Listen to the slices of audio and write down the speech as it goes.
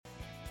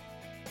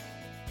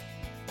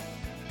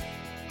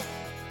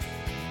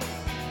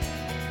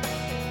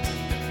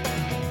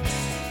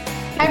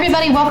Hi,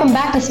 everybody. Welcome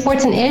back to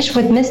Sports and Ish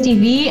with Misty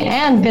V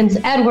and Vince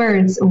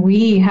Edwards.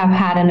 We have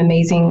had an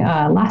amazing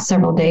last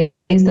several days.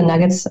 The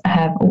Nuggets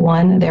have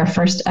won their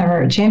first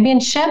ever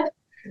championship.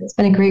 It's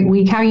been a great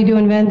week. How are you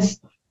doing,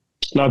 Vince?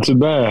 Not too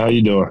bad. How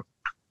you doing?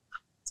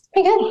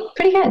 Pretty good.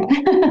 Pretty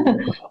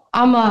good.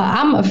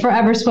 I'm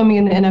forever swimming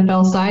in the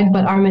NFL side,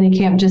 but our mini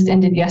camp just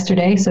ended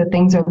yesterday, so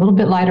things are a little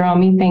bit lighter on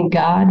me. Thank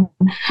God.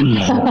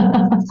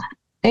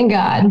 Thank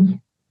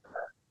God.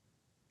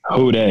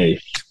 Who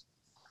they?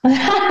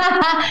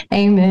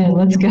 Amen.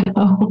 Let's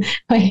go.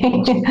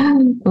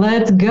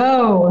 Let's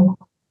go.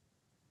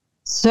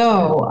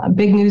 So,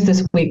 big news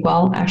this week.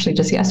 Well, actually,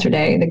 just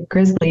yesterday, the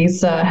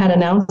Grizzlies had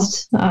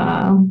announced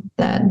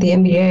that the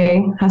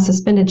NBA has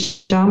suspended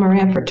Ja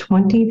Morant for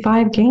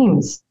 25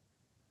 games.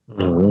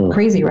 Mm-hmm.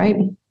 Crazy, right?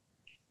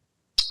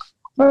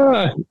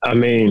 I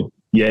mean,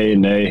 yay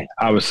and nay.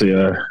 Obviously,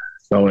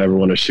 don't ever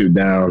want to shoot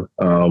down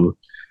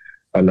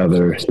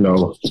another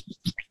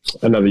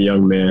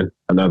young man,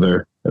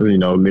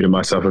 me to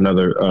myself,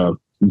 another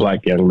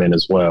black young man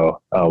as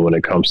well. When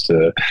it comes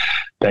to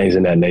things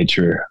in that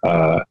nature,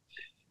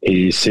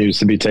 he seems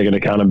to be taking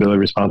accountability,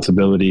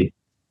 responsibility.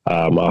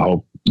 I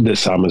hope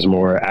this time is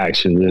more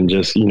action than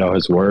just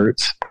his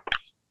words.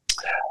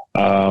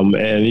 I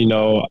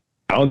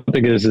don't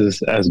think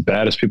it's as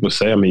bad as people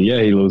say. I mean,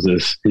 yeah, he's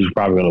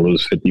probably going to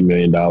lose $50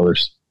 million.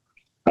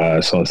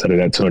 So instead of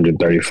that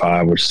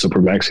 235, which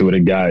super max he would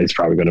have got, he's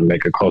probably going to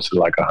make it closer to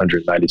like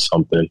 190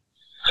 something.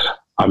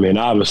 I mean,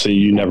 obviously,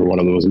 you never want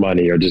to lose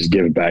money or just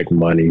give back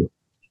money,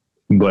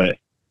 but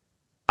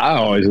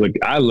I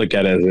look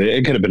at it as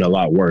it could have been a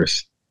lot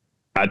worse.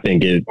 I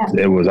think it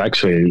was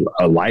actually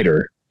a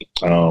lighter.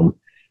 I know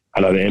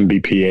the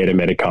NBPA they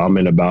made a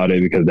comment about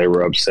it because they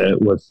were upset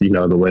with the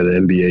way the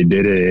NBA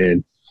did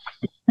it,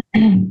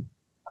 and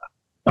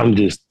I'm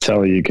just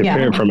telling you,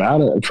 comparing from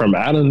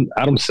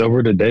Adam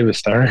Silver to David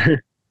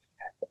Stern,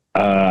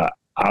 I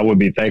would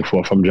be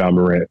thankful if I'm Ja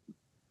Morant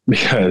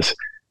because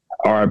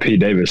RIP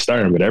David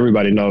Stern, but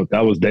everybody knows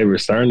that was David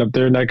Stern up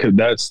there, and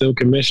that still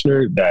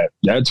commissioner, that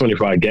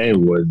 25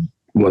 game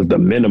was the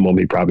minimum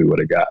he probably would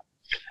have got.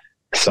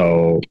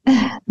 So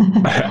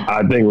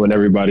I think when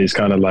everybody's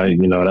kind of like,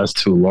 that's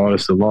too long,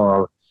 it's too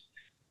long.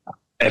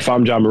 If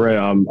I'm Ja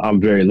Morant, I'm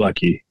very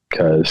lucky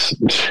because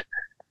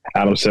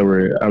Adam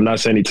Silver, I'm not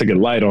saying he took it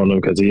light on him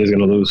because he is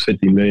going to lose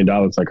 $50 million,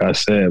 like I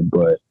said,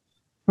 but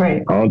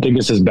right. I don't think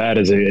it's as bad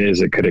as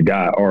it could have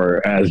got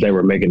or as they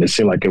were making it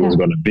seem like it was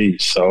going to be.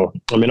 So,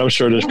 I mean, I'm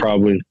sure there's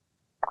probably,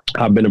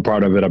 I've been a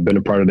part of it. I've been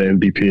a part of the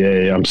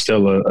NBPA. I'm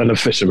still an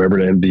official member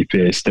of the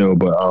NBPA still,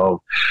 but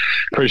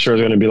pretty sure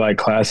it's going to be like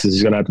classes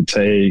he's going to have to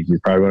take. He's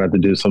probably going to have to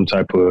do some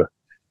type of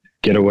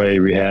getaway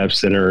rehab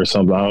center or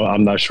something.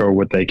 I'm not sure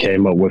what they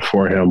came up with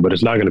for him, but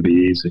it's not going to be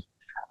easy.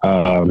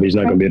 He's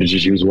not going to be able to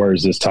just use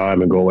words this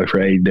time and go away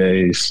for 8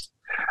 days.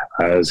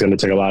 It's going to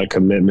take a lot of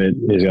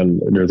commitment. There's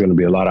going to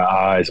be a lot of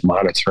eyes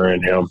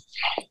monitoring him.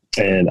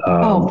 And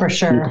for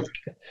sure.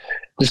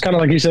 Just kind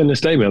of like he said in the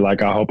statement,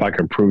 like, I hope I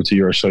can prove to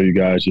you or show you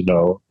guys,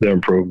 the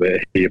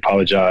improvement. He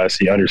apologized.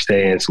 He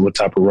understands what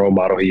type of role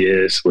model he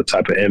is, what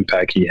type of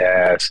impact he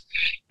has.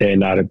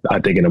 And I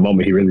think in a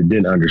moment he really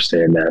didn't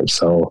understand that.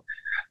 So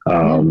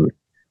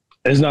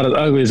it's not as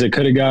ugly as it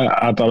could have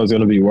got. I thought it was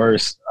going to be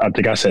worse. I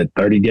think I said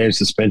 30 game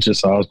suspension,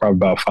 so I was probably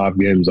about 5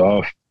 games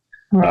off.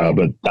 Right.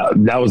 But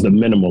that was the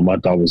minimum I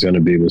thought was going to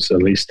be, was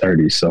at least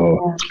 30.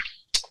 So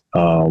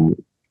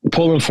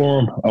pulling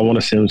for him, I want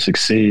to see him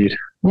succeed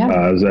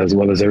as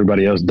well as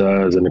everybody else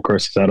does. And of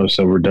course, as Adam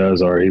Silver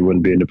does, or he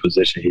wouldn't be in the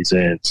position he's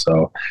in.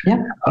 So,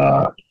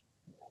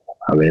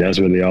 I mean, that's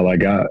really all I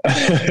got,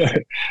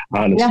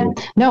 honestly. Yeah.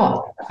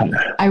 No,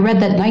 I read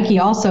that Nike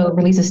also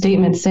released a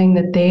statement saying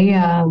that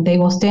they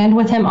will stand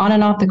with him on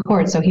and off the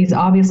court. So he's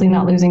obviously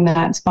not losing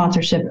that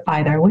sponsorship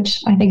either,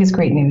 which I think is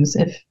great news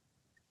if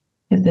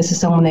this is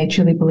someone they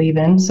truly believe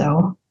in.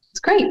 So it's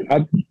great.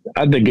 I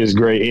think it's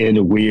great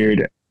and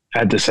weird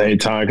at the same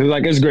time. Because,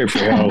 like, it's great for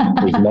him.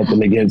 There's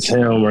nothing against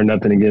him or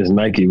nothing against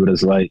Nike, but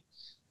it's like,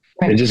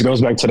 it just goes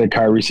back to the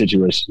Kyrie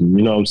situation.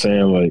 You know what I'm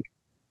saying? Like,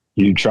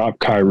 you drop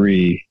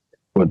Kyrie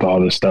with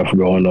all this stuff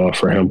going on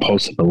for him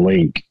posting the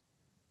link.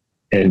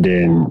 And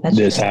then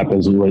this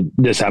happens with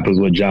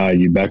Ja.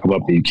 You back him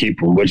up and you keep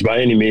him, which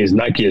by any means,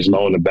 Nike is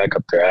known to back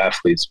up their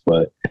athletes.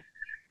 But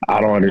I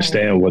don't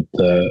understand what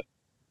the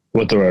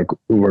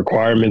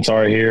requirements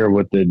are here,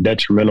 what the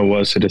detrimental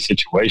was to the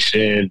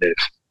situation, if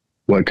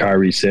what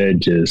Kyrie said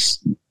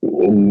just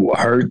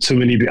hurt too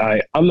many people.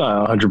 I'm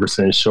not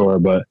 100% sure,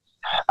 but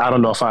I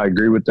don't know if I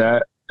agree with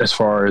that as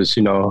far as,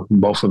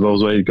 both of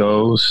those ways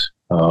goes.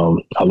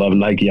 I love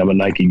Nike. I'm a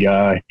Nike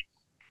guy.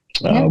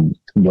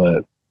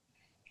 But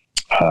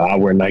I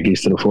wear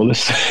Nikes to the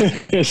fullest.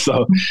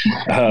 So,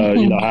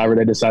 however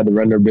they decide to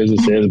run their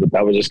business is, but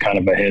that was just kind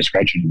of a head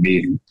scratcher to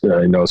me,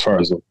 as far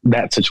as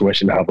that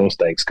situation, how those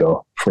things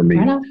go for me,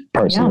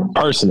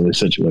 personally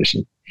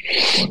situation.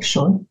 For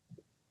sure.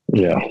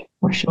 Yeah.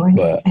 For sure.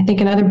 But I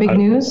think another big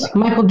news,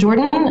 Michael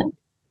Jordan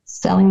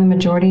selling the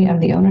majority of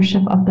the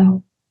ownership of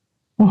the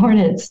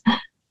Hornets.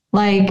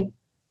 Like,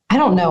 I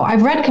don't know.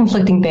 I've read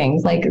conflicting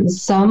things. Like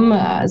some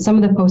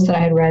of the posts that I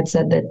had read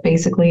said that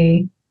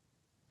basically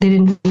they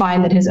didn't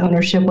find that his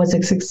ownership was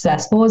as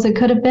successful as it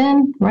could have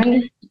been,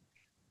 right?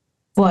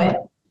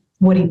 But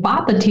what he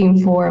bought the team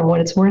for and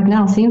what it's worth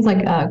now seems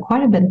like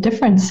quite a bit of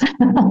difference.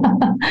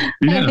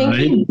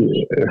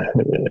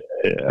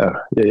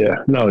 Yeah.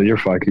 No, you're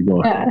fine. Keep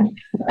going.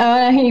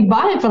 He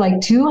bought it for like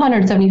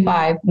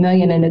 $275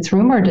 million, and it's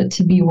rumored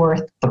to be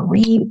worth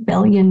 $3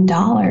 billion.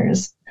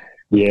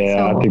 Yeah,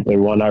 so, I think the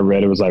one I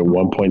read, it was like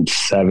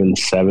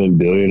 1.77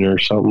 billion or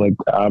something like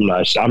that.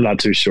 I'm not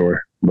too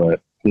sure,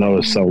 but no,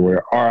 it's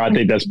somewhere. Or I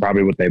think that's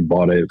probably what they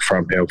bought it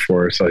from him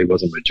for. So he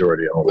was a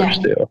majority owner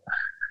still.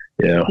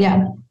 Yeah.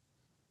 Yeah.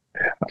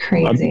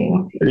 Crazy.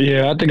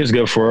 I think it's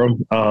good for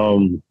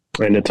him.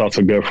 And it's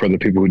also good for the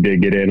people who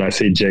did get in. I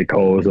see J.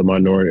 Cole is a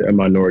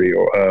minority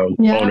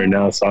owner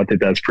now, so I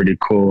think that's pretty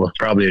cool.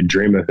 Probably a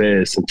dream of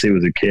his since he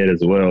was a kid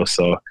as well.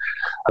 So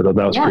I thought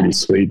that was pretty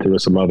sweet. There were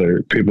some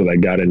other people that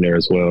got in there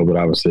as well, but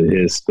obviously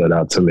his stood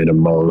out to me the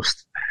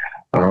most.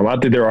 I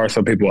think there are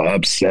some people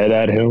upset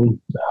at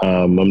him.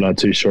 I'm not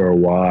too sure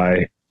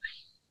why.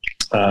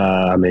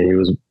 I mean, he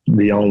was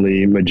the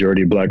only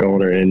majority black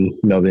owner in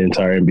the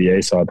entire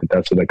NBA, so I think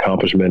that's an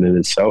accomplishment in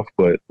itself.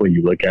 But when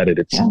you look at it,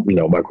 it's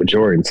Michael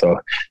Jordan. So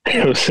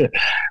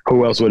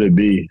who else would it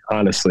be?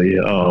 Honestly,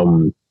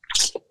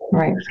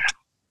 right.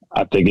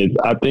 I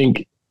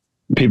think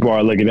people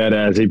are looking at it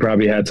as he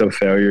probably had some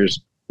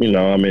failures.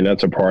 I mean,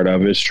 that's a part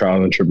of his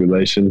trial and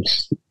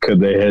tribulations.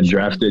 Could they have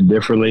drafted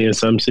differently in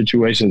some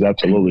situations?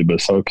 Absolutely, but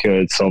so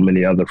could so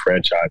many other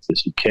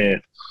franchises. You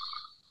can't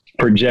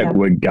project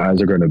what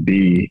guys are going to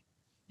be.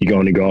 You can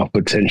only go off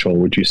potential,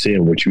 what you see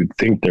and what you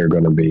think they're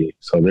going to be.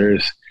 So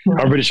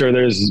I'm pretty sure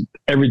there's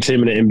every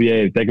team in the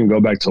NBA, if they can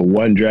go back to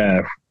one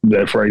draft,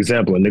 that, for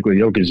example, Nikola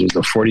Jokic was the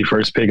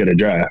 41st pick of the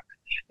draft,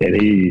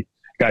 and he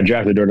got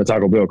drafted during the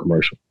Taco Bell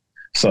commercial.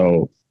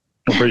 So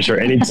I'm pretty sure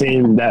any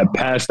team that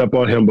passed up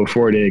on him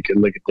before they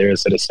can look at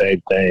theirs and say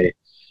the same thing.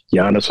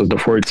 Giannis was the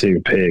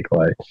 14th pick.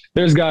 Like,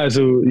 there's guys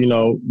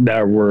who,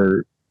 that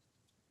were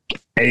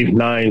 8th,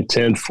 9th,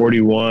 10th,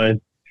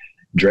 41.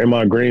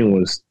 Draymond Green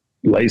was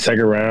late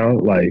second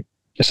round. Like,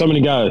 there's so many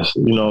guys,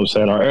 what I'm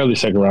saying, or early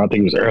second round. I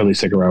think it was early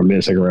second round,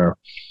 mid second round.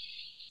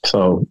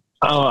 So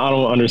I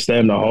don't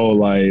understand the whole,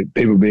 like,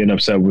 people being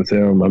upset with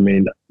him. I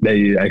mean,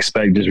 they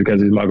expect just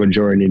because he's Michael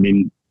Jordan and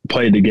he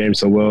played the game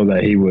so well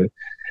that he would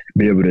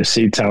be able to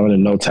see talent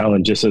and know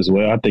talent just as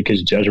well. I think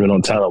his judgment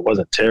on talent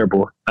wasn't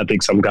terrible. I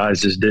think some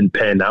guys just didn't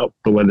pan out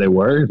the way they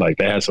were. Like,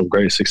 they had some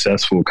great,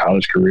 successful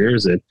college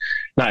careers, and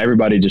not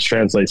everybody just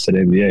translates to the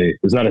NBA.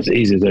 It's not as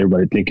easy as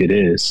everybody think it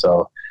is.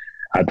 So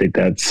I think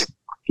that's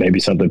maybe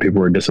something people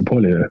were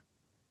disappointed in.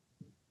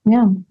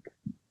 Yeah,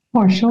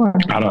 for sure.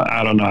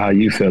 I don't know how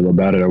you feel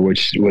about it, or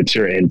what's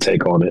your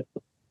intake on it.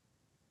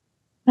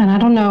 And I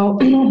don't know,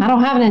 I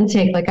don't have an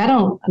intake. Like,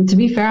 to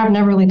be fair, I've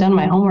never really done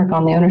my homework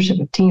on the ownership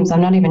of teams. I'm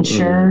not even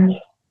sure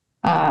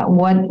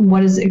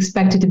what is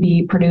expected to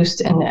be produced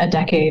in a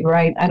decade,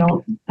 right? I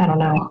don't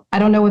know. I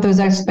don't know what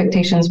those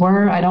expectations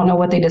were. I don't know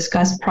what they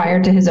discussed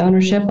prior to his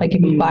ownership. Like,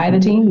 if you buy the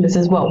team, this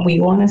is what we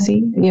want to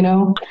see,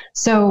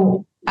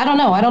 So I don't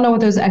know. I don't know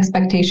what those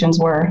expectations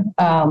were.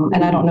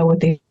 And I don't know what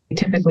they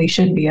typically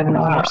should be of an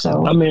owner.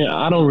 So I mean,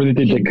 I don't really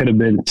think they could have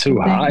been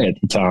too high at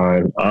the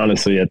time.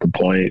 Honestly, at the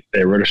point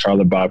they were the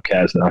Charlotte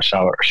Bobcats, now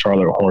Charlotte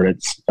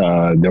Hornets.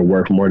 They're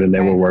worth more than they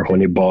were worth when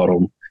he bought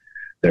them.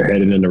 They're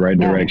headed in the right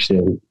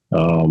direction.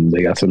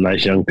 They got some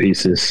nice young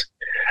pieces.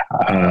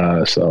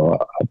 So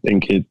I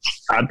think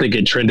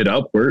it trended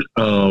upward.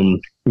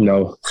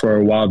 For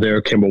a while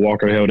there, Kemba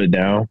Walker held it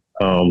down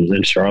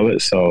in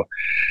Charlotte. So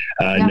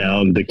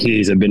now the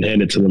keys have been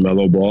handed to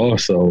LaMelo Ball.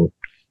 So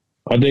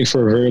I think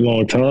for a very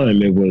long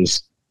time it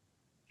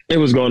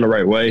was going the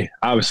right way.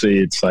 Obviously,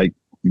 it's like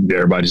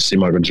everybody just see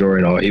Michael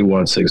Jordan. Oh, he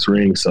won 6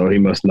 rings, so he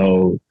must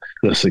know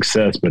the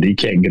success, but he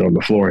can't get on the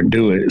floor and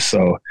do it.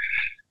 So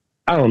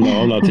I don't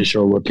know. I'm not too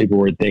sure what people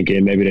were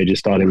thinking. Maybe they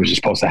just thought it was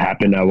just supposed to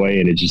happen that way,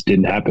 and it just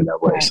didn't happen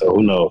that way. Right. So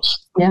who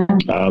knows? Yeah,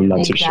 I'm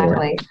not too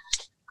sure.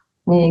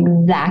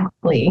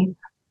 Exactly.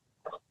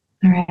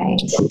 All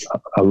right.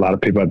 A lot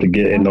of people have to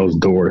get in those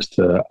doors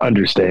to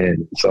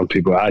understand. Some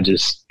people, I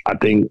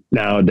think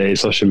nowadays,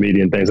 social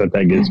media and things like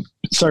that gives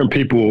certain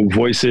people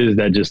voices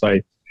that just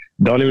like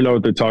don't even know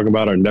what they're talking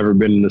about, or never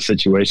been in the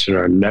situation,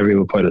 or never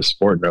even played a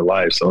sport in their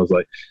life. So it's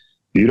like,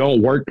 if you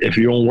don't work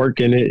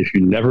in it, if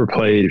you never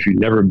played, if you've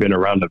never been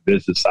around the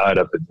business side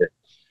of it,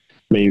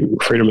 I mean,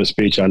 freedom of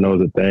speech, I know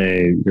is a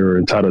thing. You're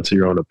entitled to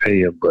your own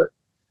opinion, but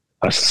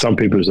some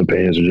people's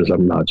opinions are just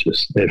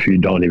obnoxious if you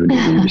don't even do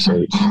the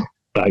research.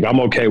 Like, I'm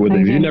okay with it.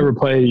 If you never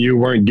played, you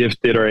weren't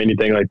gifted or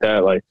anything like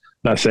that, like,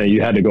 not saying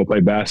you had to go play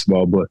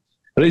basketball, but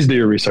at least do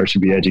your research to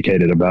be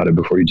educated about it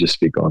before you just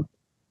speak on it.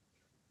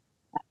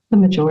 The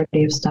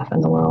majority of stuff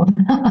in the world.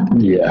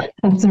 Yeah.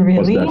 That's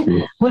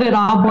really what it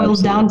all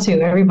boils down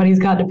to. Everybody's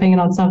got an opinion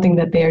on something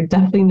that they are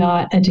definitely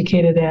not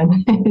educated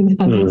in. It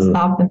doesn't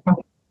stop them from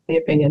the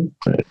opinion.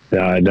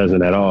 No, it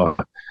doesn't at all.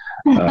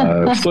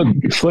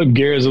 Flip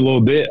gears a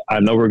little bit. I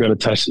know we're going to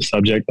touch the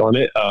subject on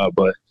it,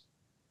 but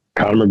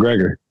Conor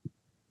McGregor.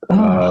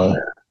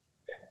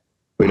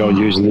 We don't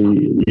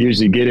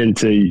usually get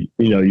into,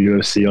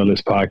 UFC on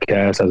this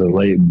podcast as of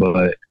late,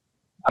 but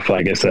I feel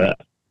like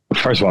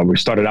first of all, we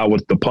started out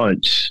with the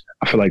punch.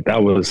 I feel like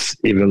that was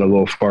even a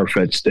little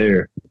far-fetched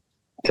there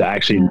to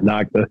actually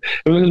knock it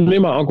was me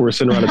and my uncle were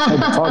sitting around the table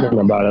talking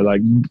about it.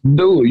 Like,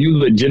 dude, you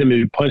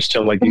legitimately punched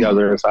him like you guys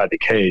are inside the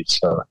cage.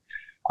 So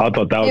I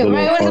thought that was a little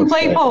it wasn't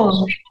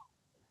playful.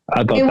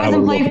 It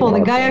wasn't playful.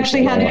 The guy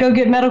actually had to go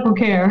get medical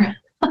care.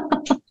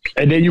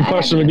 And then you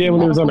punched him again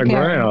when he was on the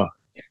ground.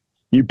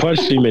 You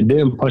punched him and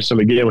then punched him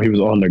again when he was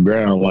on the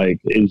ground.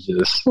 Like, it's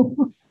just...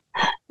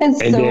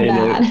 It's so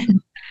bad.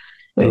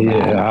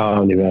 I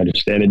don't even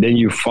understand. And then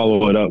you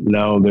follow it up.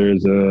 Now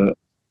there's a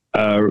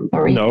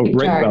rape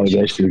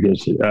allegation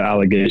against you,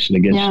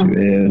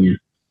 and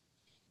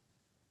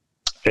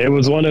it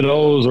was one of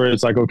those where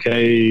it's like,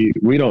 okay,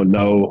 we don't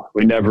know.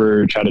 We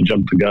never try to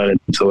jump the gun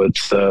until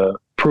it's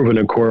proven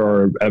in court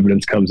or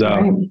evidence comes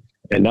out. Right.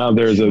 And now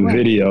there's a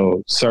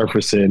video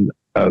surfacing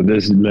of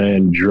this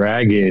man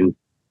dragging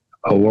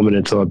a woman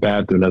into a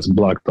bathroom that's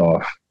blocked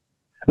off.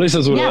 At least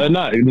that's what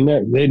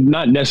they're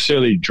not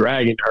necessarily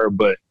dragging her,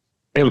 but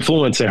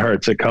influencing her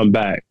to come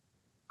back,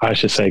 I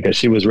should say, because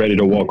she was ready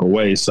to walk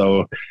away.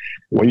 So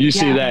when you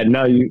see that,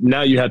 now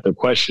you have to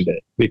question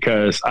it,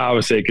 because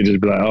obviously it could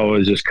just be like, oh,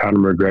 it's just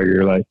Conor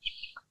McGregor. Like,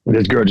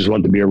 this girl just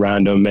wanted to be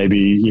around him.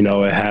 Maybe,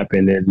 it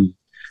happened. And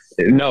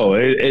no,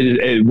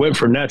 it went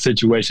from that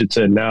situation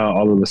to now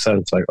all of a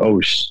sudden it's like,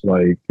 oh,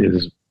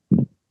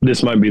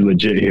 this might be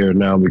legit here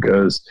now,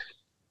 because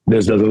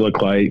this doesn't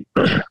look like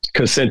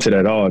consented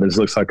at all. This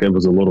looks like it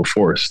was a little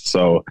forced.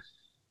 So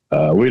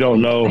we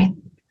don't know.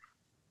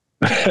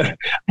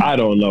 I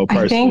don't know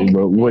personally,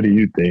 but what do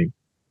you think?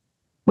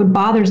 What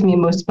bothers me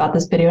most about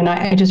this video, and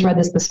I just read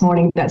this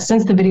morning, that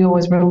since the video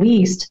was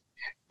released,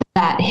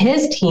 that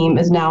his team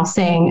is now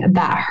saying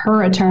that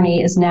her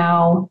attorney is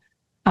now,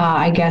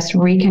 I guess,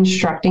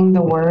 reconstructing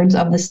the words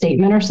of the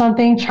statement or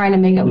something, trying to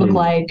make it look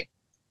like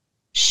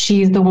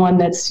she's the one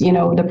that's,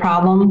 the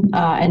problem,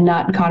 and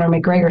not Conor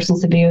McGregor,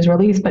 since the video was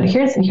released. But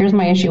here's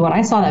my issue. When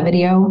I saw that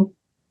video,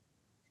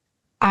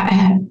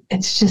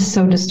 it's just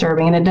so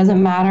disturbing. And it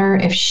doesn't matter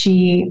if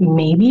she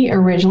maybe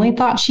originally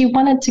thought she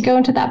wanted to go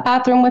into that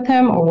bathroom with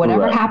him or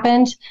whatever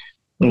happened.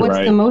 What's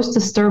the most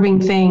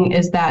disturbing thing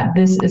is that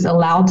this is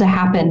allowed to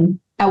happen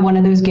at one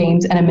of those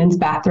games in a men's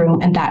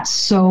bathroom, and that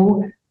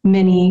so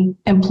many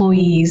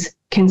employees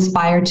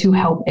conspire to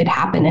help it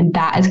happen. And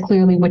that is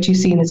clearly what you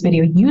see in this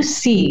video. You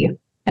see,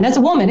 and as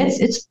a woman,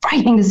 it's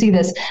frightening to see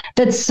this,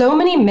 that so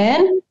many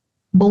men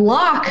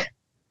block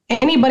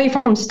anybody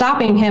from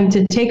stopping him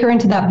to take her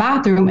into that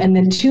bathroom, and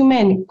then two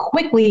men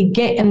quickly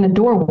get in the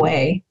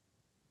doorway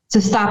to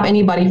stop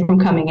anybody from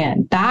coming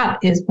in. That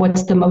is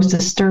what's the most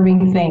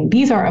disturbing thing.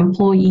 These are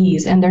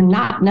employees, and they're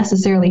not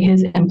necessarily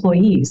his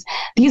employees.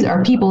 These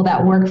are people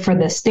that work for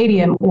the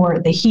stadium or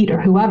the Heat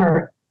or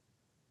whoever,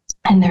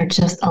 and they're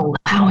just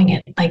allowing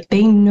it. Like,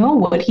 they know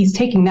what he's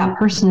taking that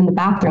person in the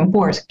bathroom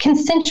for,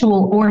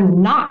 consensual or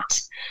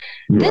not.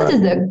 This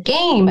is a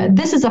game.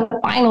 This is a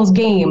finals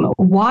game.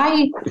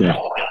 Why? Yeah.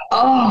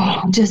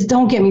 Oh, just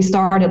don't get me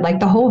started. Like,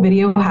 the whole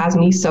video has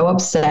me so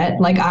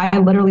upset. Like, I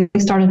literally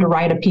started to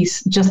write a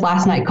piece just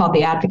last night called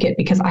The Advocate,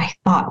 because I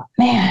thought,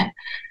 man,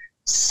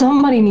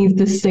 somebody needs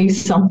to say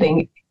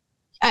something.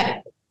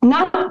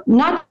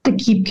 Not to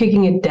keep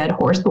kicking a dead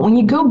horse, but when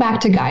you go back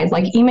to guys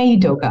like Ime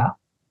Udoka,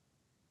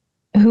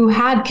 who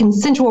had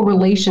consensual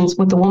relations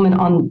with the woman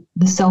on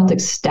the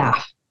Celtics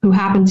staff who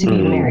happened to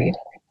be married,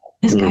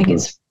 this guy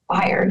gets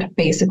fired,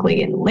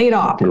 basically, and laid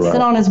off and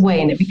sent on his way,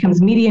 and it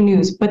becomes media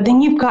news. But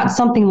then you've got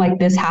something like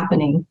this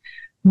happening,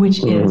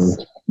 which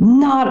is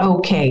not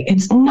okay.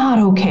 It's not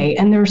okay.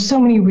 And there are so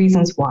many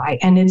reasons why.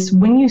 And it's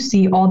when you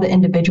see all the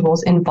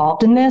individuals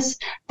involved in this,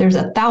 there's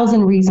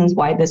 1,000 reasons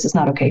why this is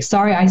not okay.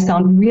 Sorry, I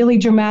sound really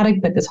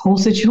dramatic, but this whole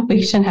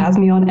situation has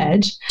me on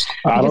edge.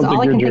 I don't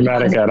think you're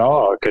dramatic at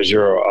all, because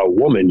you're a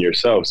woman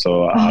yourself.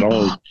 So I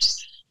don't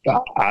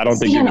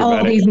think you're dramatic.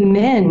 All these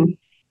men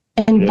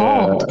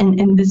involved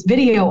in this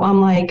video,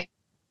 I'm like,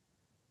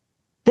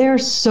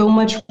 there's so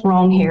much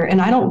wrong here.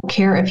 And I don't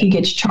care if he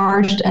gets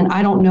charged, and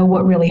I don't know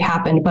what really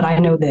happened, but I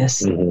know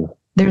this.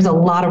 There's a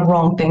lot of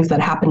wrong things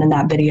that happened in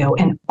that video,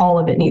 and all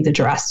of it needs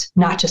addressed,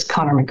 not just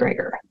Conor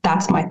McGregor.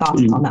 That's my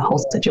thoughts on that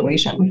whole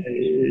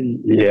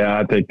situation. Yeah,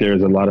 I think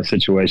there's a lot of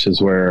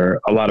situations where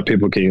a lot of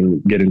people can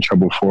get in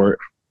trouble for it.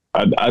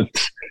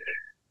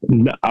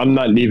 I'm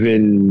not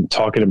even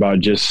talking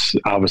about just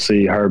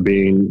obviously her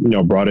being,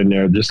 brought in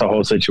there, just the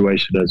whole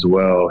situation as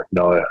well.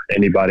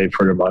 Anybody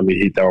from the Miami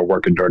Heat that were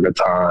working during the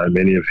time,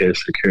 any of his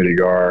security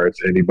guards,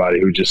 anybody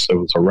who just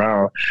was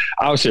around.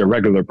 Obviously, a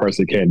regular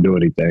person can't do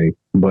anything,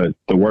 but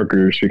the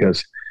workers,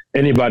 because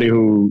anybody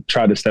who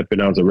tried to step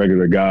in as a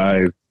regular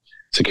guy,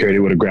 security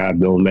would have grabbed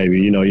them. Maybe,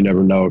 you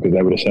never know, because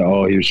they would have said,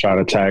 oh, he was trying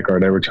to attack, or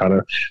they were trying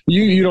to,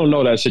 you don't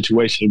know that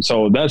situation.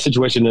 So that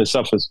situation in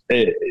itself is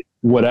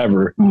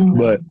whatever.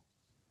 But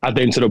I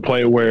think to the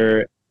point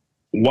where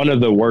one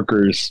of the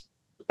workers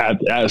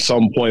at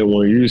some point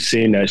when you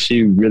seen that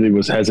she really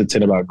was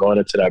hesitant about going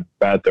into that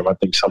bathroom, I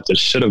think something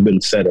should have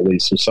been said at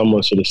least, or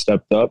someone should have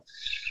stepped up.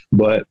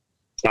 But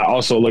I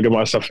also look at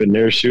myself in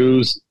their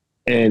shoes,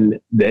 and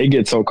they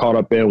get so caught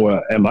up in,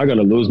 well, am I going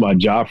to lose my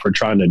job for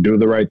trying to do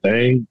the right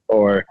thing?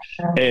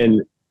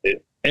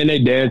 And they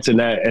dance in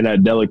that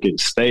delicate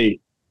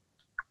state.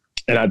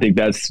 And I think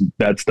that's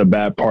the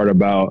bad part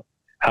about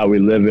how we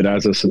live it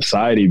as a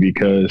society,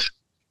 because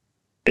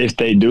if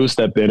they do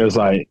step in, it's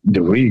like,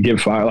 do we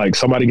get fired? Like,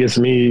 somebody gets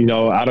me,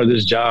 out of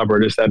this job or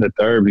this, that, and the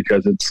third,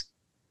 because it's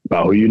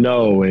about who you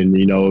know,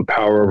 and,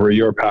 power over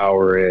your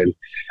power, and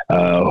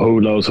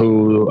who knows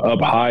who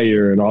up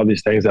higher, and all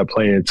these things that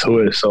play into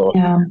it. So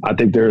I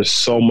think there's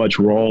so much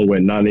wrong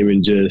with not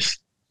even just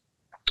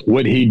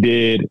what he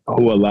did,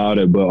 who allowed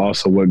it, but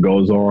also what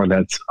goes on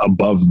that's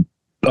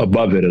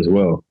above it as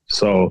well.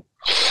 So,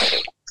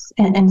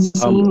 and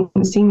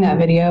seeing that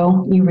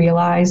video, you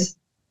realize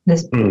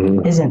this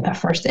isn't a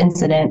first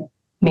incident.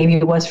 Maybe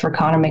it was for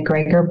Conor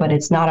McGregor, but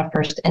it's not a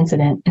first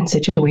incident in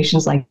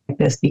situations like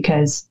this,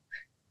 because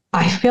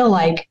I feel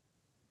like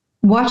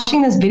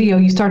watching this video,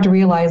 you start to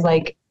realize,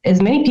 like,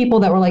 as many people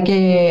that were like,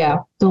 yeah,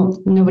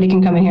 nobody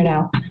can come in here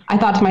now. I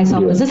thought to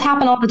myself, does this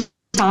happen all the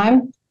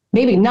time?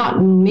 Maybe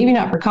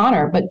not for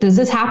Conor, but does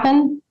this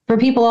happen for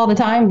people all the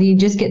time? Do you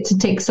just get to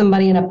take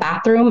somebody in a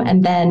bathroom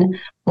and then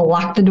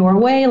lock the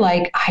doorway?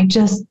 Like,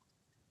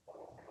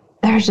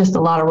 there's just a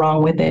lot of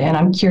wrong with it. And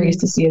I'm curious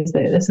to see as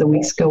the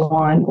weeks go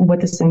on, what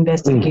this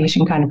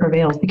investigation kind of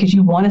prevails, because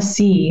you want to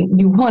see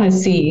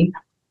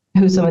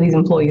who some of these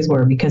employees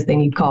were, because they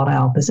need called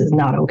out. This is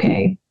not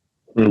okay.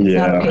 It's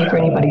not okay for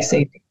anybody's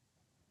safety.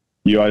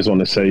 You always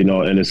want to say,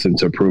 innocent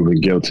to proven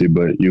guilty,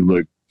 but you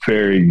look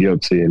very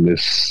guilty in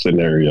this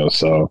scenario.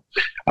 So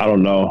I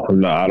don't know.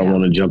 I don't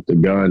want to jump the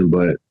gun,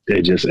 but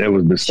it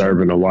was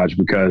disturbing to watch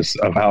because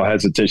of how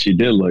hesitant she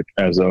did look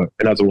as a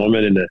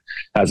woman, and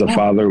as a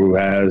father who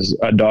has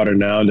a daughter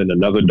now and then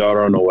another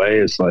daughter on the way.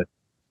 It's like,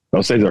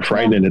 those things are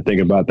frightening to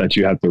think about, that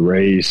you have to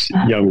raise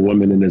young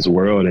women in this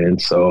world.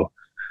 And so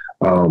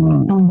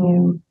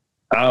I'm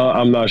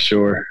not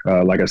sure.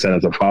 Like I said,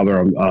 as a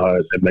father,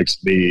 it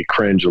makes me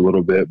cringe a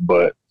little bit,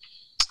 but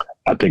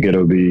I think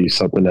it'll be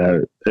something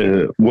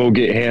that will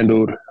get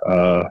handled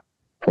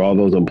for all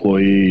those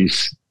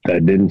employees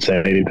that didn't say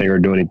anything or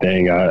do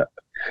anything.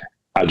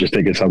 I just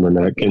think it's something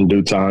that in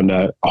due time,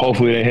 that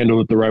hopefully they handle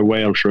it the right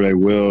way. I'm sure they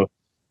will.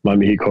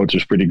 Miami Heat coach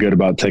is pretty good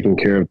about taking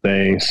care of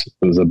things.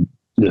 It was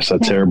just a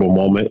terrible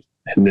moment,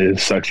 and it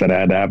sucks that it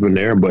had to happen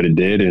there, but it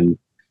did. And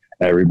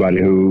everybody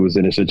who was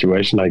in a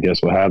situation, I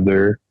guess, will have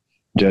their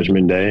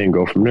judgment day and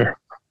go from there.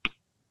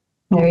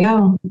 There you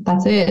go.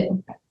 That's it.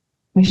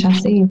 We shall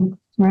see.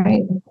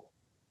 Right.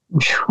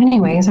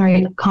 Anyways, all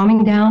right,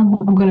 calming down.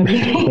 I'm going to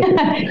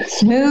be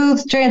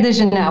smooth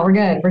transition now. We're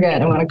good.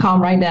 I'm going to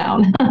calm right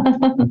down.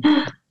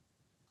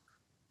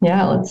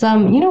 Yeah, let's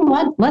you know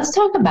what? Let's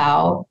talk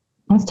about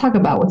what's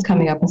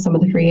coming up in some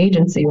of the free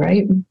agency,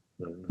 right?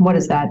 What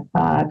is that?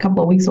 A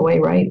couple of weeks away,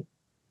 right?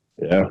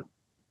 Yeah.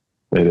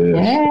 It is.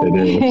 Yay. It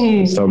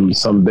is.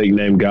 Some big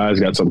name guys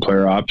got some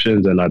player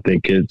options, and I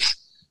think it's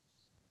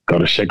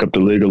going to shake up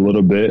the league a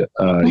little bit.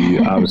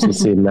 You obviously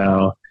see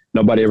now,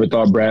 nobody ever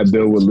thought Brad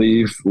Beal would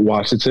leave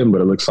Washington, but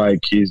it looks like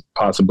he's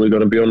possibly going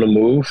to be on the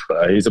move.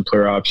 He's a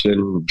player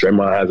option.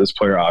 Draymond has his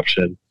player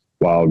option,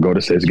 while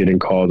Golden State's getting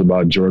calls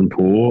about Jordan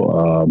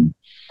Poole.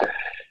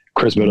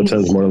 Chris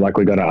Middleton's more than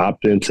likely going to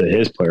opt into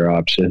his player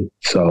option.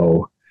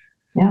 So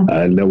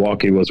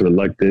Milwaukee was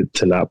reluctant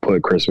to not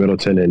put Chris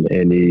Middleton in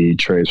any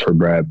trades for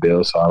Brad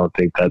Beal, so I don't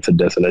think that's a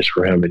destination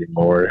for him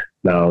anymore.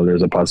 Now,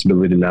 there's a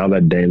possibility now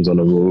that Dame's on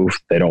the move.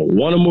 They don't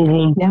want to move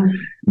him,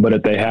 but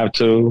if they have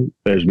to,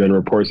 there's been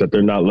reports that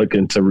they're not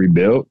looking to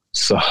rebuild.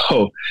 So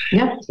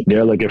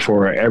they're looking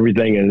for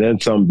everything and then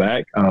some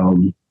back.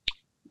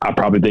 I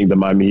probably think the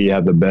Miami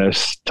have the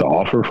best to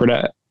offer for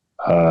that,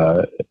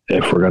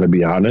 if we're going to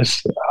be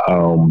honest.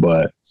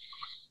 But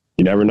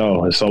you never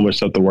know. There's so much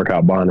stuff to work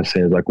out behind the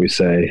scenes, like we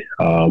say.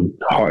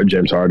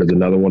 James Harden is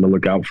another one to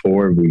look out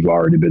for. We've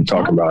already been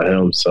talking about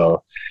him.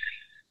 So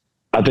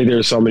I think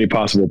there's so many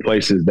possible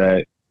places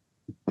that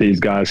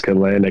these guys can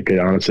land that could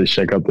honestly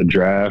shake up the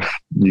draft.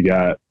 You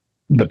got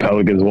the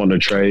Pelicans wanting to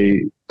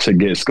trade to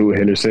get Scoot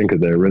Henderson because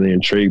they're really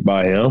intrigued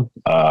by him.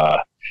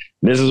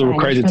 This is a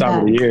crazy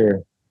time of the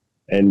year.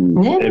 And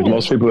if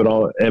most people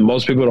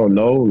don't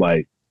know,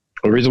 like,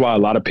 the reason why a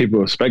lot of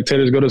people,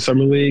 spectators, go to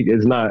Summer League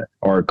is not,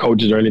 or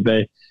coaches or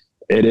anything,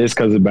 it is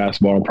because of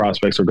basketball and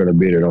prospects are going to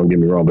be there, don't get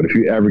me wrong. But if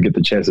you ever get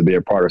the chance to be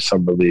a part of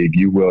Summer League,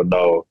 you will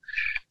know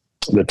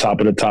the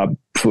top of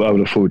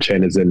the food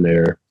chain is in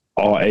there.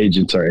 All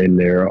agents are in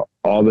there.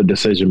 All the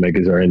decision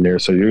makers are in there.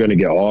 So you're going to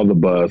get all the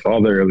buzz,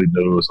 all the early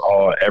news,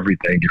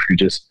 everything if you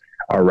just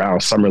are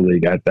around Summer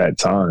League at that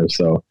time.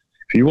 So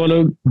if you want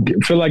to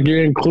feel like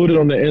you're included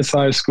on the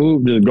inside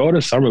scoop, just go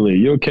to Summer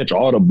League. You'll catch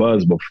all the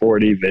buzz before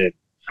it even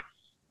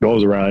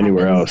goes around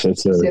anywhere else.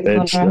 It's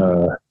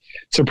a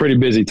pretty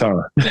busy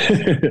time.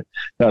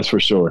 That's for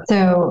sure.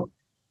 So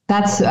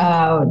that's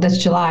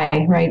July,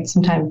 right?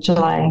 Sometime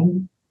July.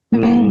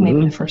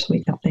 Maybe the first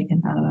week. I'm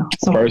thinking. I don't know.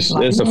 It's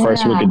the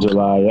first week of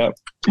July. Yep,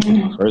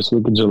 first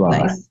week of July.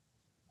 Nice.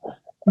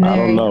 I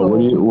don't know.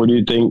 Cool. What do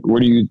you think? Where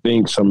do you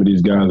think some of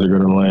these guys are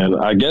going to land?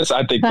 I guess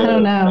I think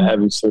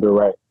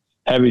the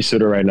heavy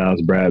shooter right now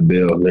is Brad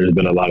Beal. There's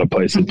been a lot of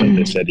places that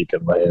they said he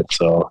could land.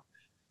 So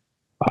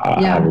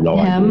I have no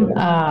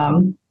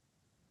idea.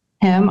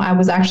 Him. I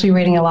was actually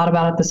reading a lot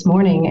about it this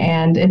morning,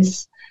 and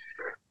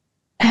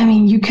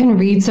you can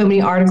read so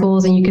many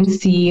articles and you can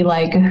see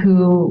like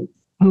who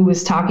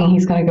was talking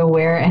he's going to go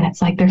where, and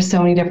it's like there's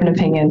so many different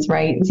opinions,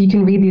 right? So you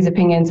can read these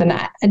opinions, and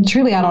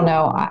truly I don't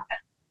know.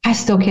 I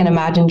still can't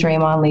imagine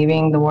Draymond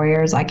leaving the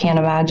Warriors. I can't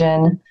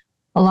imagine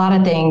a lot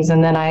of things.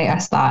 And then I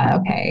thought,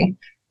 okay,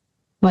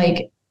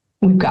 like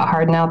we've got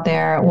Harden out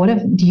there.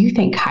 Do you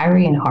think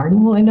Kyrie and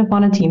Harden will end up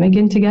on a team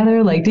again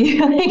together? Like, do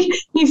you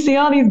you see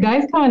all these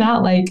guys coming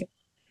out? Like,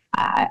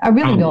 I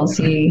really don't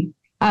see.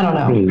 I don't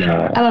know.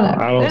 I don't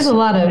know. There's a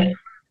lot of.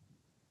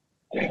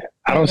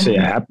 I don't see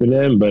it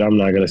happening, but I'm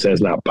not going to say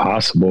it's not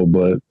possible.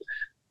 But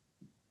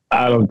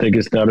I don't think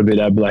it's going to be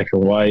that black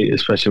and white,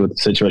 especially with the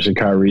situation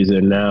Kyrie's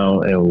in now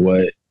and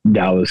what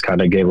Dallas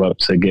kind of gave up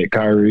to get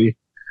Kyrie.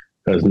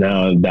 Because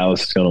now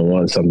Dallas is going to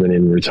want something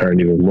in return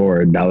even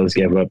more. Dallas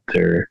gave up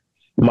their,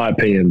 in my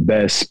opinion,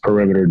 best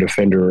perimeter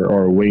defender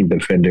or wing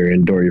defender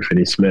in Dorian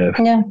Finney-Smith.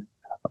 Yeah.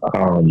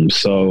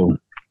 So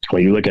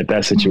when you look at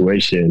that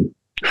situation,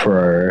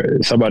 for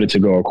somebody to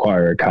go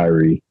acquire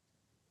Kyrie,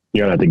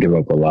 you're going to have to give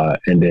up a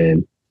lot. And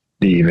then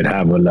do you even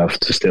have enough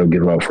to still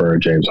give up for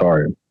James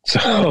Harden?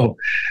 So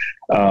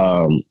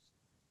I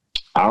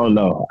don't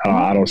know.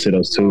 I don't see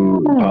those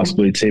two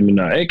possibly teaming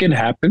up. It can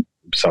happen.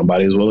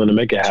 Somebody's willing to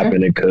make it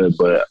happen. Sure. It could,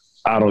 but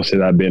I don't see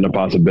that being a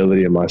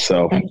possibility in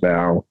myself.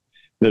 Now,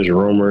 there's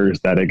rumors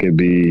that it could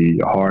be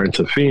Harden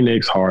to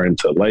Phoenix, Harden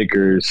to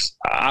Lakers.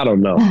 I don't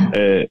know.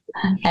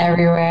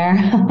 Everywhere.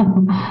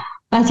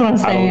 That's what I'm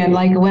saying.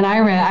 Like when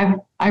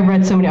I've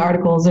read so many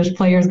articles, there's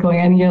players going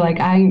in, and you're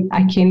like, I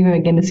can't even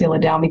begin to seal it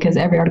down because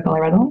every article I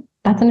read,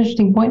 that's an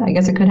interesting point. I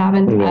guess it could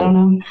happen. Yeah. I don't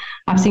know.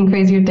 I've seen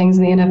crazier things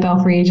in the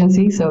NFL free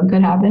agency, so it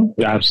could happen.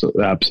 Yeah,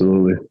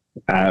 absolutely.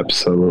 I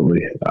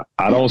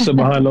don't sit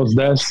behind those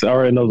desks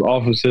or in those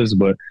offices,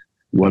 but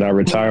when I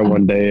retire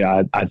one day,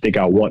 I think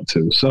I want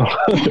to. So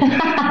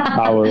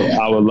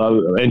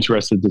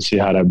interested to see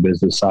how that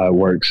business side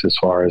works as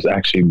far as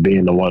actually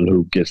being the one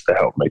who gets to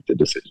help make the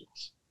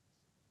decisions.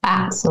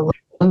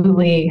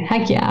 Absolutely.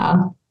 Heck yeah.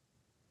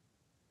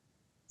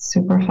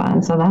 Super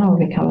fun. So that'll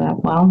be coming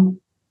up. Well,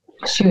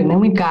 shoot. And then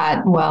we'll be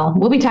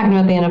talking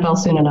about the NFL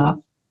soon enough. I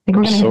think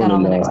we're going to hit that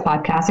on the next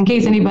podcast. In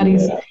case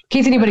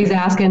anybody's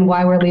asking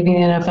why we're leaving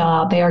the NFL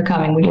out, they are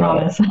coming. We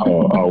promise.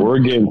 We're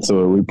getting to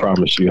it. We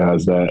promise you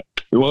guys that.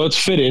 Well,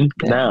 it's fitting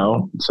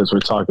now since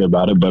we're talking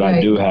about it, but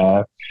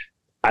right.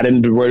 I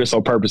didn't wear this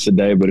on purpose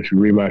today, but if you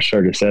read my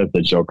shirt, it says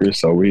the Joker.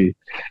 So we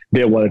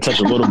did want to touch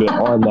a little bit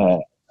on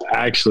that.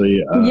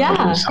 Actually,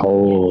 this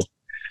whole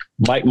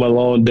Mike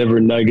Malone, Denver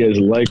Nuggets,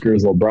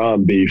 Lakers,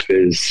 LeBron beef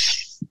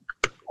is,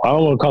 I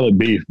don't want to call it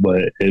beef,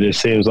 but it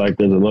just seems like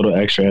there's a little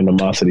extra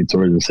animosity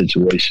towards the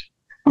situation.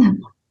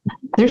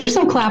 There's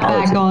some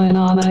clapback going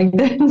on.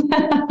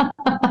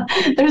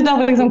 There's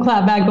definitely some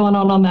clapback going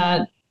on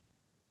that.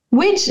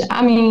 Which,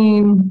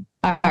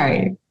 all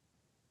right.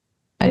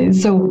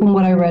 So from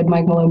what I read,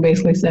 Mike Malone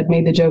basically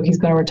made the joke he's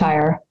going to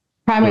retire,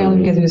 primarily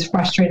because he was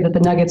frustrated that the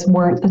Nuggets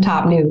weren't the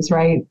top news,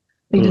 right?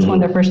 They just won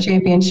their first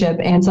championship,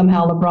 and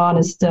somehow LeBron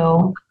is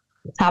still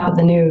top of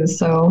the news.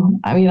 So,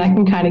 I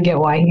can kind of get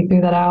why he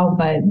threw that out,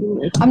 but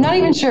I'm not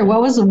even sure.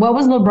 What was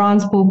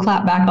LeBron's full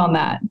clap back on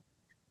that?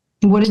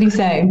 What did he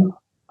say?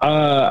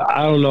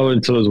 I don't know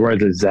into his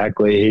words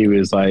exactly. He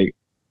was like,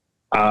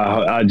 he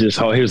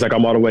was like,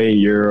 I'm all the way in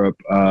Europe.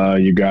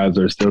 You guys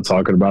are still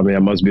talking about me. I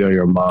must be on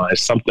your mind.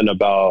 Something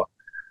about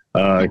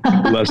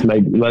let's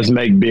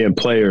make being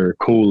player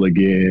cool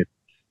again.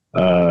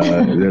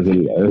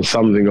 There's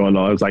something going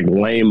on. It was like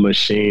lame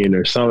machine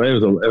or something.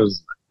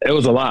 It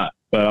was a lot.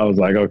 But I was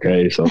like,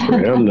 okay, so for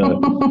him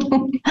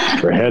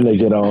to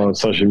get on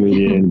social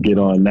media and get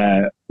on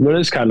that, but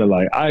it's kind of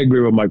like, I agree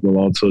with Mike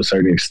Malone to a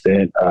certain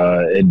extent.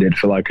 It did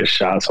feel like a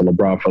shot, so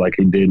LeBron felt like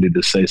he did need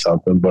to say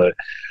something. But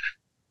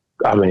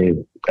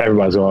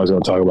everybody's always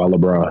going to talk about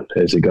LeBron.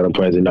 Is he going to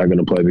play? Is he not going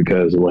to play?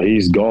 Because when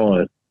he's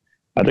gone,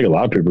 I think a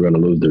lot of people are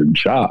going to lose their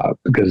job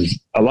because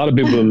a lot of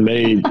people have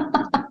made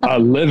a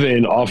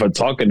living off of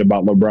talking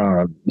about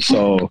LeBron.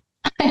 So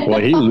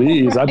when he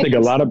leaves, I think a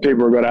lot of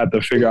people are going to have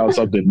to figure out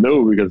something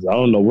new because I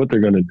don't know what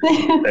they're going to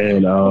do.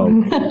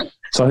 And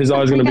so he's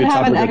always going to be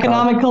have an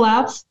economic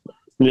collapse.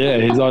 Yeah,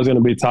 he's always going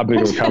to be topic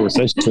of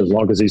conversation as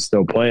long as he's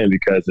still playing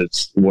because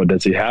it's,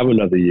 does he have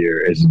another year?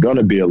 Is it going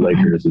to be a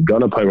Lakers? Is he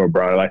going to play with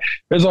LeBron? Like,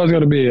 there's always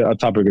going to be a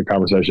topic of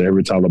conversation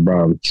every time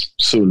LeBron's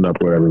suiting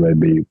up, whatever it may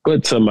be.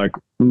 But to Mike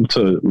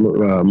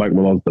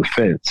Malone's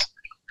defense,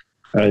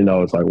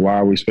 it's like, why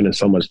are we spending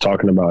so much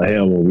talking about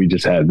him when we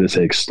just had this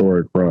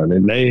historic run?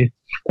 And they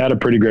had a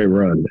pretty great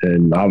run.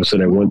 And obviously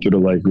they went through the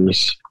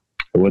Lakers,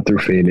 they went through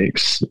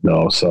Phoenix,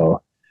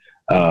 so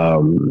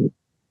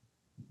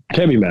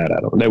Can't be mad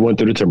at him. They went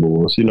through the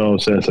Timberwolves, you know what I'm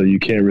saying? So you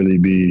can't really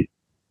be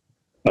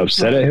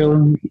upset at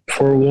him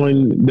for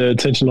wanting the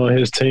attention on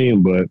his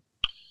team, but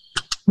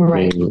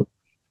right. I mean,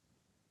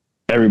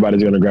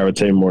 everybody's going to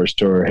gravitate more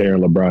toward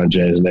hearing LeBron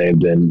James' name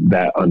than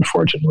that,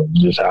 unfortunately,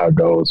 just how it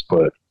goes.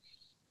 But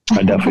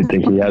I definitely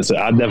think I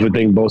definitely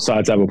think both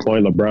sides have a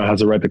point. LeBron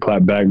has a right to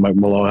clap back. Mike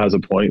Malone has a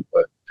point,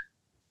 but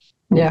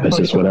yeah, it's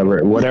just whatever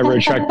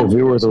attracts the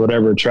viewers or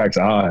whatever attracts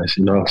eyes,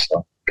 you know.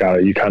 So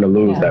you kind of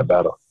lose that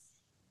battle.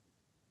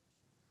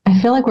 I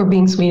feel like we're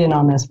being Sweden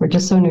on this. We're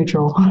just so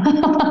neutral.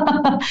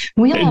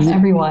 We love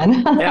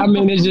everyone. I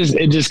mean,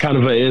 it just kind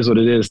of is what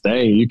it is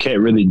thing. You can't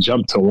really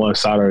jump to one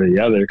side or the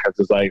other because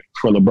it's like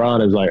for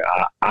LeBron, it's like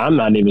I'm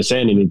not even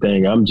saying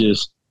anything.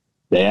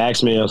 They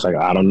asked me, I was like,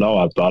 I don't know.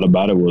 I've thought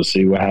about it. We'll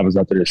see what happens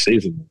after this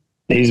season.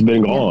 He's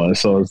been gone,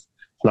 so it's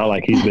not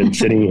like he's been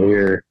sitting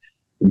here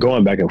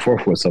going back and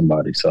forth with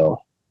somebody. So,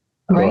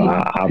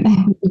 right.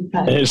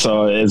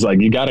 So it's like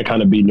you got to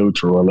kind of be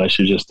neutral unless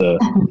you're just a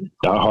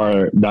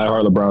diehard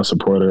LeBron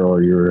supporter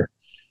or you're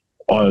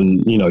on,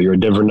 you're a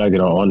Denver Nugget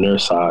on their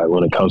side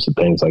when it comes to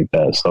things like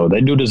that. So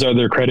they do deserve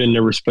their credit and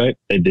their respect.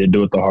 They did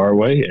do it the hard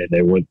way, and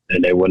they went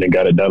and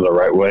got it done the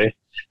right way.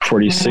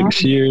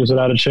 46 years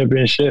without a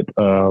championship.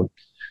 So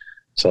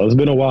it's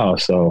been a while.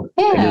 So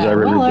they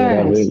deserve every bit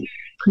of it.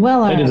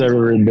 They deserve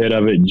every bit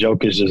of it.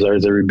 Jokic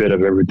deserves every bit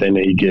of everything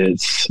that he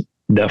gets.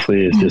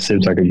 Definitely, it just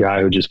seems like a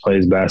guy who just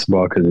plays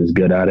basketball because he's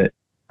good at it.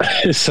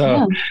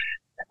 So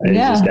it's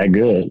just that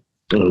good.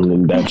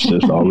 And that's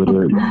just all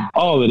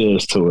it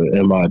is to it,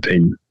 in my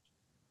opinion.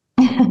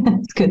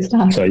 It's good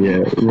stuff. So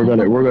yeah, we're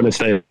gonna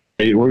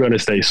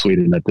stay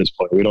Sweden at this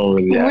point. We don't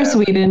really. We're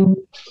Sweden.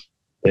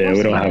 Yeah,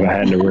 we don't have a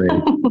hat in the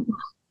ring.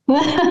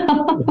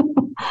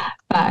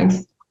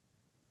 Facts.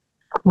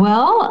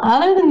 Well,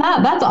 other than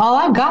that, that's all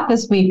I've got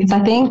this week. Because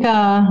I think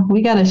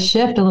we got to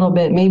shift a little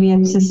bit, maybe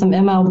into some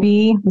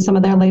MLB and some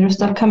of their later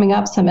stuff coming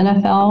up, some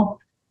NFL.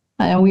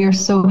 And we are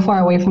so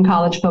far away from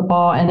college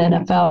football and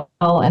NFL,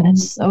 and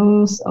it's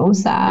so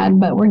sad,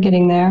 but we're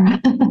getting there.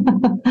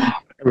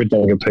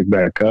 Everything can pick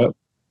back up.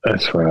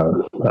 That's what I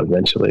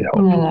eventually hope.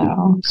 I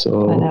know.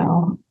 So I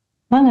know.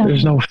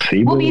 There's no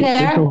FIBA. We'll be there.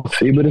 There's no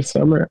FIBA this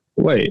summer.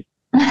 Wait,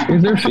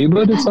 is there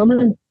FIBA this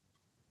summer?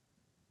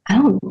 I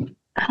don't.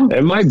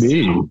 It might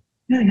be.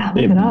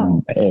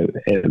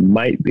 It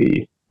might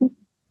be.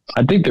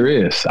 I think there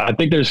is. I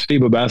think there's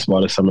FIBA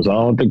basketball this summer, so I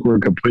don't think we're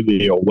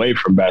completely away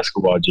from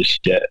basketball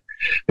just yet.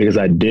 Because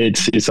I did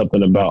see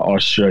something about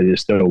Australia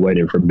still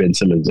waiting for Ben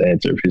Simmons'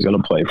 answer if he's going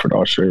to play for the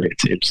Australian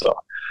team. So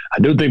I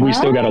do think we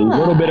still got a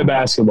little bit of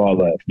basketball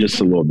left, just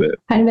a little bit.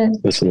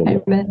 Just a little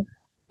bit.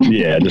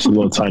 Yeah, just a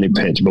little tiny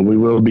pinch. But we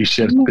will be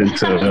shifting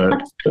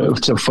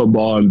to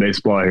football and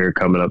baseball here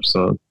coming up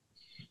soon.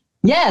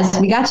 Yes,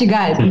 we got you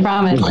guys. We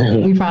promise.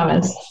 We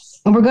promise.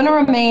 And we're going to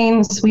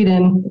remain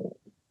Sweden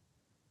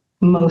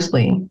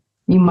mostly.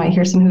 You might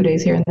hear some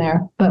hooties here and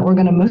there, but we're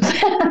going to move.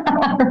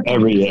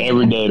 every day of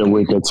the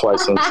week or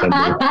twice on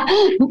Sunday.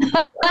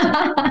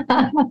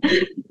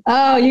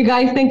 Oh, you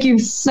guys, thank you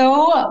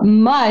so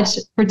much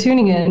for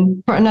tuning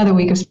in for another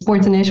week of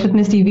Sports and Ish with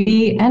Misty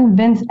V and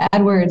Vince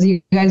Edwards.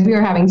 You guys, we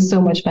are having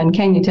so much fun.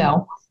 Can you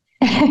tell?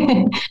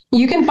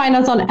 You can find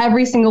us on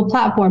every single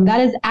platform. That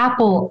is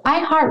Apple,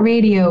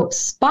 iHeartRadio,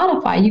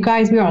 Spotify. You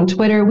guys, we are on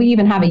Twitter. We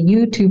even have a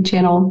YouTube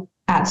channel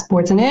at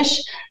Sports and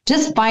Ish.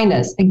 Just find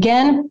us.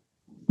 Again,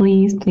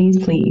 please,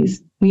 please,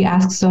 please. We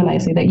ask so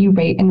nicely that you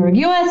rate and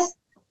review us.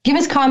 Give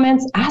us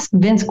comments. Ask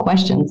Vince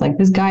questions. Like,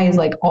 this guy is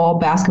like all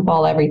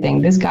basketball,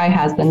 everything. This guy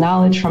has the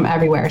knowledge from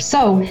everywhere.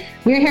 So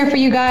we're here for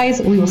you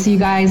guys. We will see you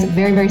guys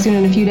very, very soon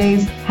in a few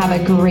days. Have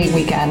a great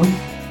weekend.